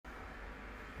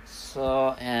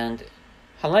And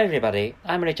hello everybody,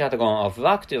 I'm Richard Gon of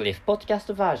Work to Live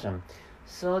podcast version.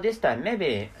 So this time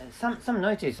maybe some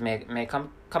noises may come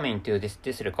into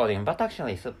this recording, but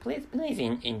actually, so please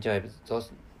enjoy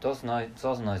those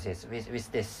noises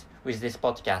with this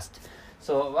podcast.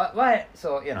 So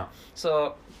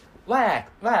why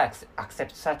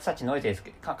accept such noises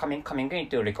coming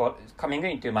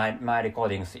into my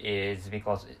recordings is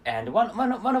because, and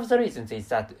one of the reasons is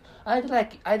that I'd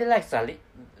like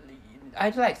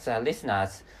the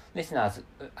listeners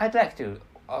I'd like to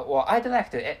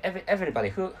everybody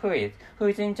who is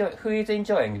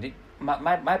enjoying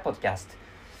my podcast.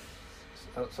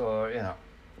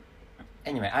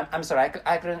 Anyway, I'm sorry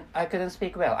I couldn't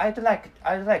speak well. I'd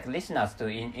like listeners to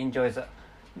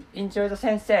enjoy the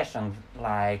sensation,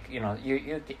 like you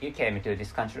came to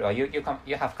this country, or you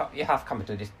have come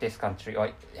to this country,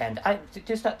 and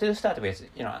to start with,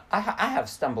 I have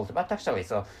stumbled, but actually,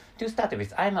 so to start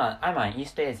with, I'm an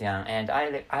East Asian, and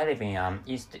I live in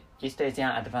East Asian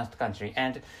advanced country,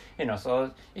 and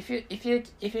so if you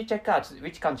check out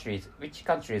which countries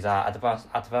are advanced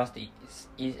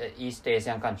East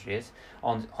Asian countries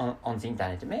on the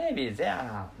internet, maybe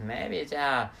there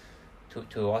are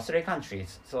two or three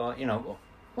countries. So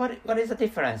what is the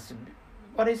difference?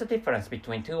 What is the difference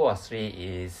between two or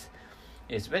three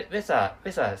is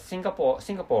whether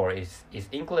Singapore is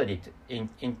included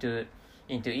into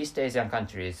East Asian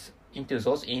countries, into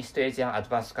those East Asian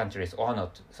advanced countries or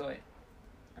not. So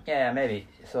yeah, maybe.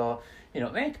 So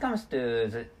when it comes to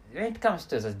the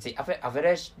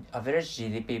average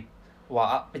GDP,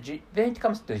 well, when it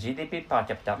comes to GDP per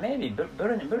capita, maybe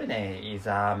Brunei is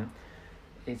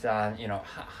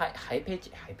high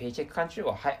paycheck country,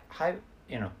 or high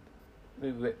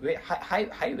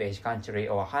wage country,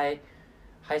 or high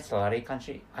salary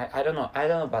country. I don't know,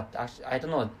 but actually I don't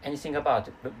know anything about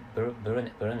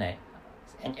Brunei.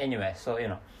 And anyway, so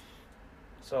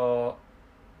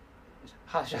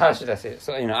how should I say?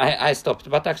 So I stopped,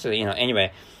 but actually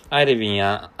anyway, I live in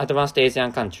advanced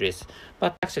Asian countries.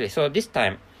 But actually, so this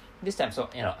time, so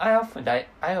I often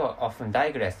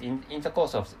digress in the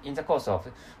course of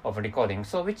recording.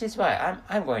 So which is why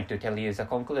I'm going to tell you the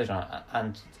conclusion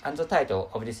and the title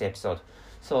of this episode.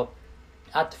 So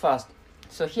at first,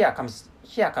 so here comes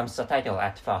the title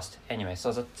at first. Anyway,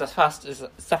 so the first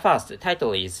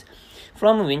title is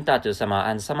From Winter to Summer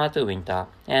and Summer to Winter,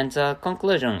 and the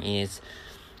conclusion is,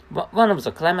 one of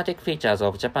the climatic features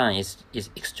of Japan is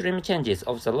extreme changes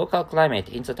of the local climate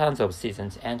in the terms of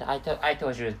seasons. And I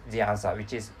told you the answer,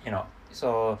 which is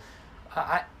so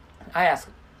I asked,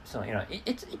 so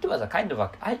it was a kind of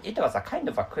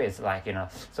a quiz, like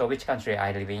so which country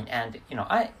I live in, and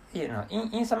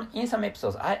in some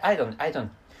episodes I don't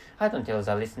tell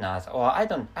the listeners, or I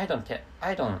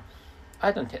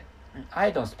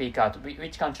don't speak out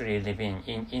which country you live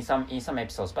in some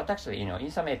episodes, but actually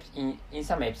in some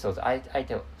episodes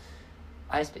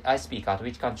I speak out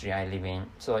which country I live in.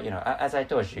 So as I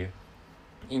told you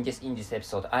in this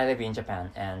episode, I live in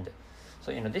Japan, and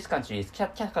so this country is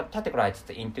categorized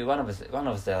into one of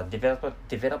the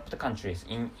developed countries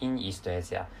in East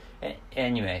Asia.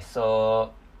 Anyway,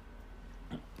 so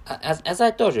as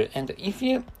I told you, and if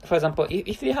you, for example,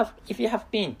 if you have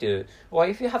been to, or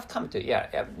if you have come to,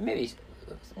 maybe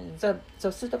the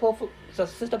suitable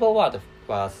word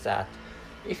was that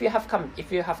if you have come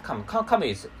should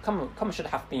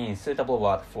have been suitable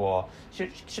word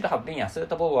should have been a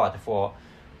suitable word for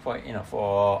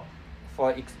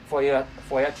your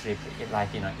trip. Like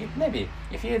maybe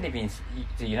if you live in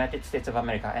the United States of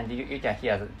America, and you can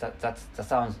hear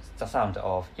the sound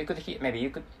of, you could hear, maybe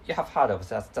you have heard of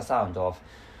the sound of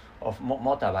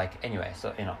motorbike. Anyway,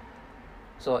 so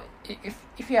so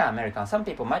if you are American, some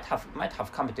people might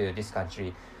have come to this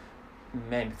country,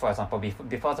 maybe, for example,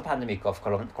 before the pandemic of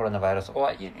coronavirus,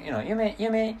 or you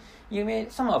may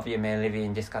some of you may live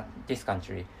in this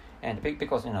country, and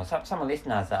because some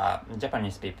listeners are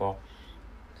Japanese people,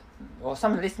 or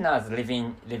some listeners live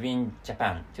in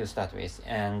Japan to start with.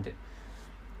 And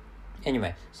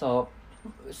anyway, so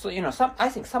I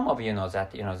think some of you know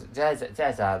that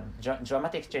there's a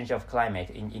dramatic change of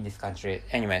climate in this country.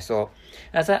 Anyway, so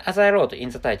as I wrote in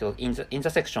the title, in the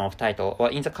section of title, or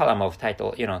in the column of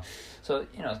title, so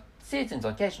seasons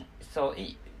occasion. So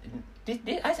I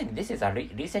think this is a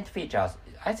recent feature.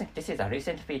 I think this is a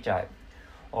recent feature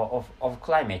of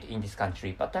climate in this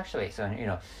country. But actually, so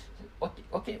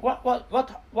okay,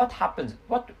 what happens?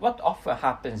 What often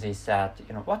happens is that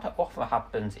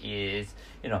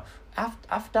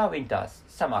after winter,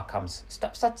 summer comes.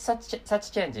 Such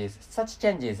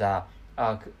changes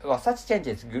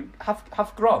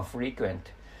have grown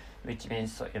frequent, which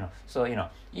means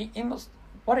in most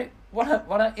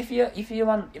if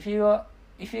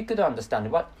you could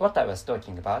understand what I was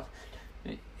talking about,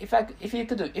 if you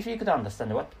could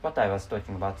understand what I was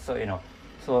talking about, so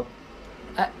so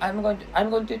I'm going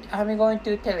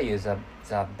to tell you the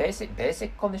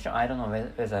basic condition. I don't know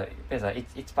whether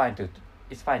it's fine to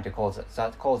call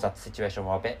that situation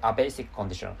or a basic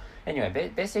condition.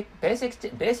 Anyway, basic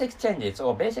changes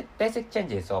or basic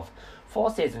changes of four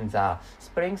seasons are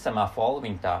spring, summer, fall,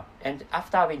 winter, and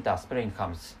after winter, spring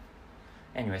comes.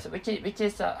 Anyway, so which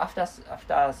is after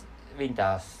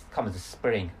winter comes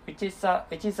spring, which is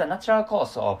a natural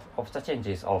course of the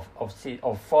changes of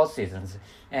four seasons.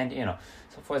 And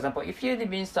so for example, if you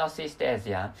live in Southeast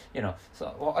Asia,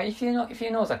 so or if you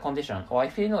know the condition, or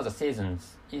if you know the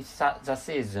seasons, the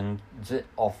seasons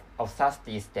of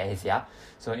Southeast Asia,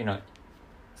 so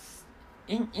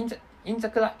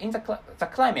the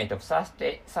climate of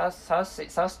Southeast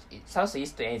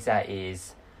Asia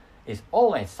is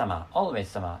always summer.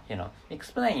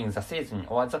 Explaining the season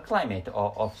or the climate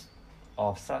of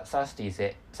Southeast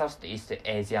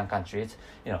Asian countries,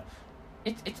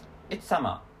 it's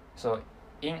summer. So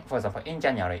for example, in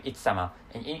January it's summer,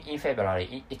 and in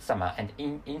February it's summer, and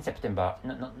in September,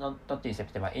 not in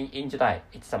September, in July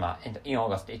it's summer, and in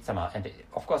August it's summer, and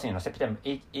of course September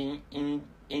in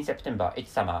September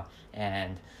it's summer,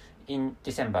 and in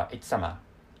December it's summer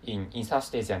in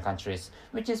South Asian countries,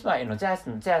 which is why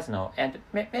there's no, and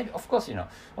maybe of course there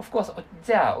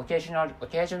are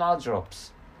occasional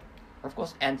drops, of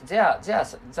course, and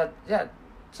there's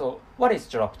so what is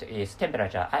dropped is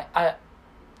temperature.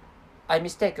 I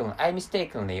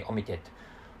mistakenly omitted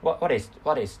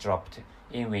what is dropped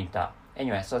in winter.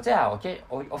 Anyway, so there are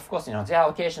of course there are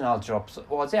occasional drops,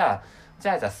 or there's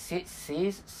a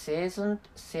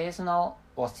seasonal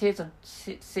or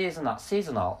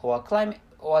seasonal or climate,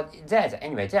 or there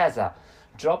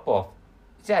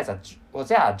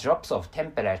are drops of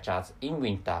temperatures in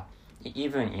winter,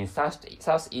 even in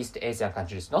Southeast Asian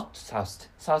countries, not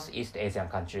Southeast Asian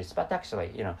countries, but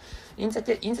actually, in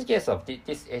the case of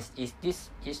this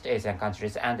East Asian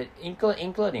countries, and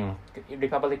including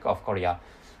Republic of Korea,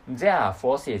 there are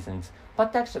four seasons.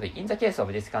 But actually, in the case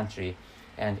of this country,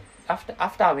 and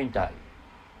after winter,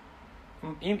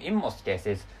 in most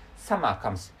cases, summer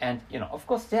comes, and of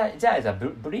course there is a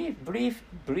brief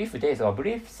days or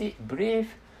brief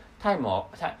time of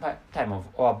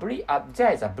or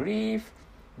there is a brief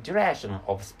duration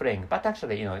of spring. But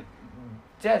actually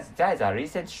there is a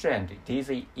recent trend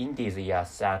in these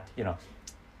years that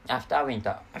after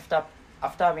winter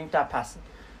passes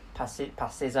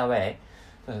away,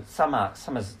 summer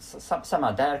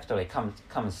directly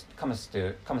comes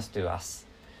to us.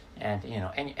 And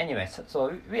anyway,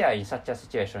 so we are in such a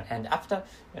situation, and after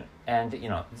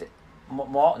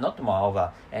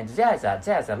moreover, and there's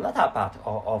a latter part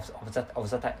of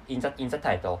that in the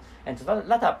title, and the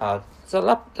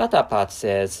latter part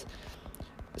says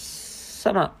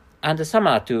summer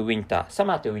to winter,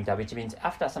 which means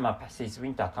after summer passes,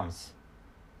 winter comes.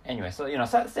 Anyway, so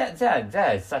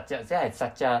there is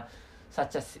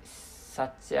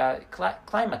such a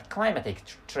climatic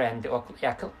trend, or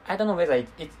I don't know whether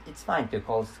it's fine to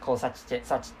call such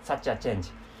a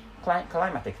change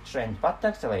climatic trend, but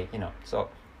actually so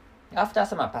after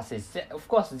summer passes, of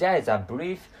course there is a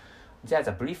brief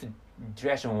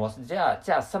duration, was there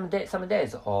are some days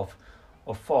of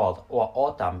fall or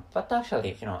autumn, but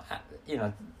actually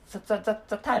the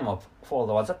time of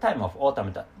fall or the time of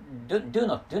autumn do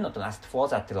not last for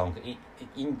that long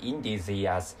in these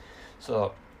years.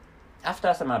 So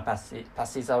after summer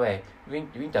passes away,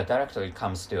 winter directly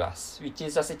comes to us, which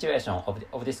is the situation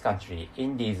of this country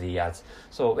in these years.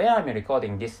 So where I'm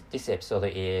recording this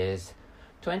episode is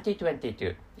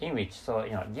 2022, in which, so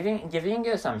giving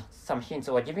you some hints,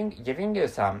 or giving you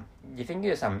some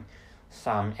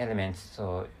elements.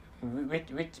 So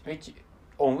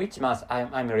which month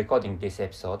I'm recording this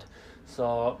episode.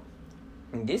 So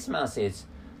this month is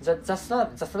the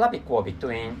Slavic war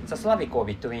between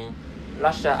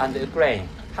Russia and Ukraine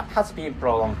has been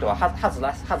prolonged, or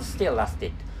has still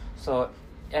lasted. So,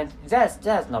 and there's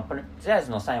no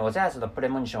sign, or there's no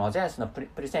premonition, or there's no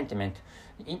presentiment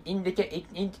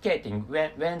indicating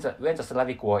when the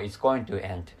Slavic war is going to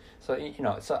end. So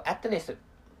so at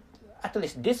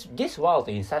least this world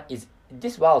is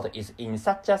in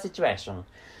such a situation.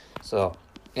 So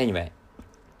anyway,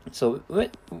 so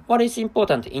what is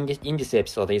important in this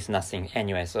episode is nothing.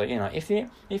 Anyway, so if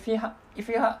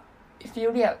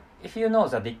you know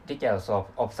the details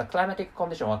of the climatic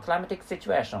condition or climatic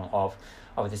situation of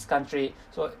this country,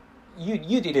 so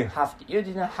you didn't have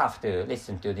to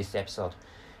listen to this episode.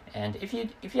 And if you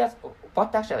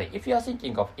but actually, if you are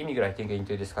thinking of immigrating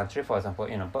into this country, for example,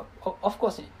 but of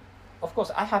course,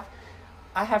 I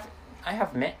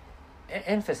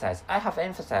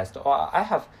emphasized, or I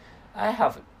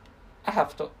have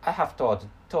told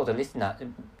the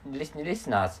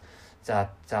listeners that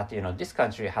this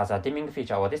country has a dimming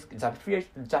future, or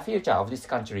the future of this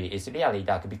country is really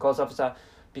dark because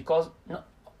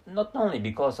not only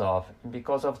because of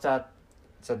the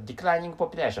declining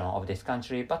population of this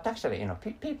country, but actually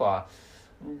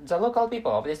the local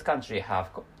people of this country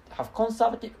have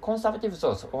conservative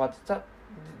thoughts, or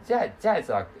there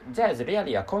is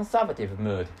really a conservative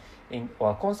mood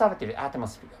or conservative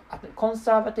atmosphere,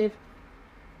 conservative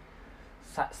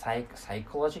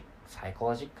psychological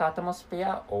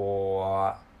atmosphere,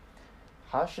 or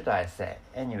how should I say?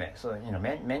 Anyway, so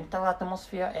mental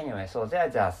atmosphere. Anyway, so there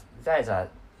is a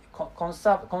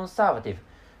conservative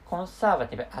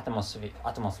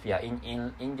atmosphere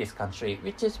in this country,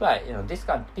 which is why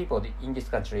people in this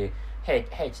country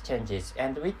hate changes,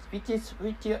 and which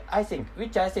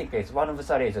I think is one of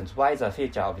the reasons why the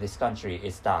future of this country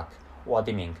is dark or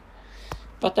dimming.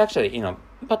 But actually,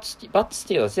 but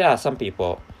still, there are some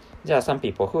people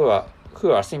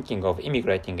who are thinking of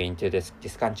immigrating into this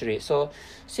country. So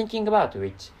thinking about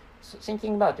which,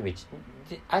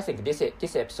 I think this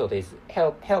episode is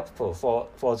helpful for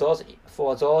those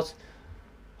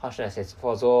how should I say,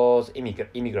 for those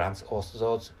immigrants, or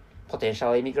those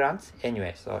potential immigrants.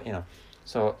 Anyway,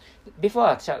 so before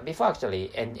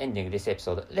actually ending this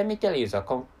episode, let me tell you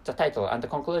the title and the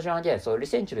conclusion again. So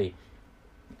essentially,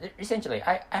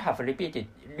 I have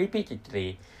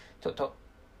repeatedly told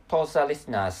the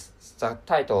listeners the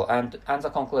title and the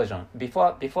conclusion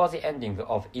before the ending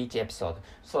of each episode.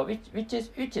 So which is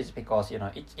because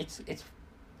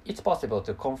it's possible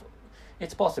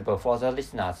for the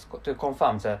listeners to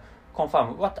confirm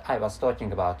what I was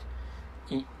talking about,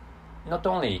 not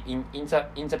only in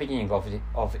the beginning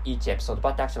of each episode,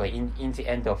 but actually in the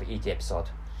end of each episode.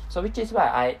 So which is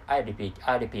why I repeat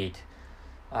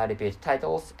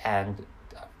titles and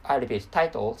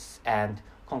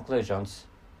conclusions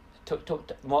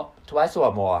twice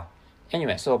or more.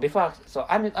 Anyway, so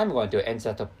I'm going to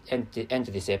end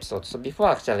this episode. So before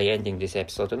actually ending this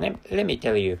episode, let me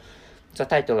tell you the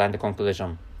title and the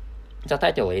conclusion. The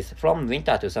title is From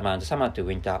Winter to Summer and Summer to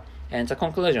Winter, and the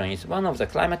conclusion is one of the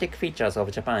climatic features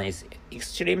of Japan is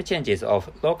extreme changes of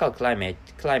local climate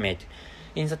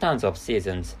in the terms of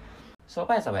seasons. So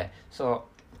by the way, so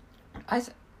I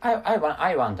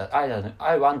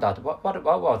wondered what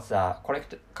was the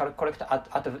correct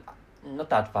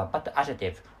not adverb but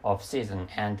adjective of season,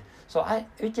 and so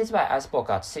which is why I spoke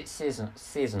at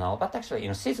seasonal, but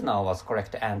actually seasonal was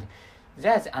correct, and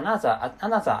there's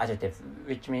another adjective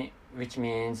which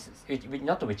is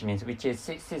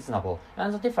seasonable,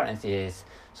 and the difference is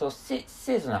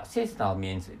seasonal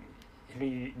means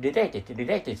related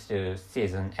to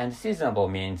season, and seasonable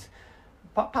means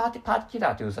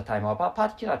particular to the time or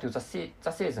particular to the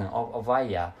season of a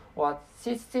year, or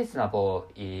seasonable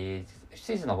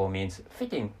means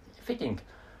fitting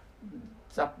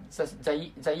the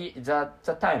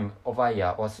time of a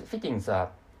year, or fitting the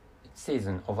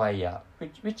season of a year,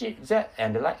 which is that,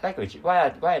 and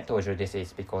why I told you this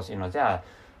is because there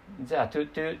are two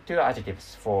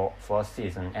adjectives for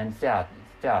season, and there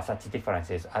are such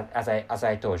differences as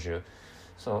I told you.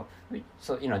 So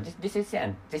this is the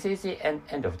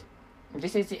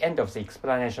end of the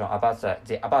explanation about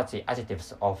the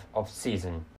adjectives of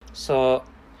season. So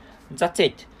that's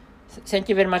it. Thank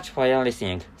you very much for your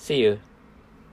listening. See you.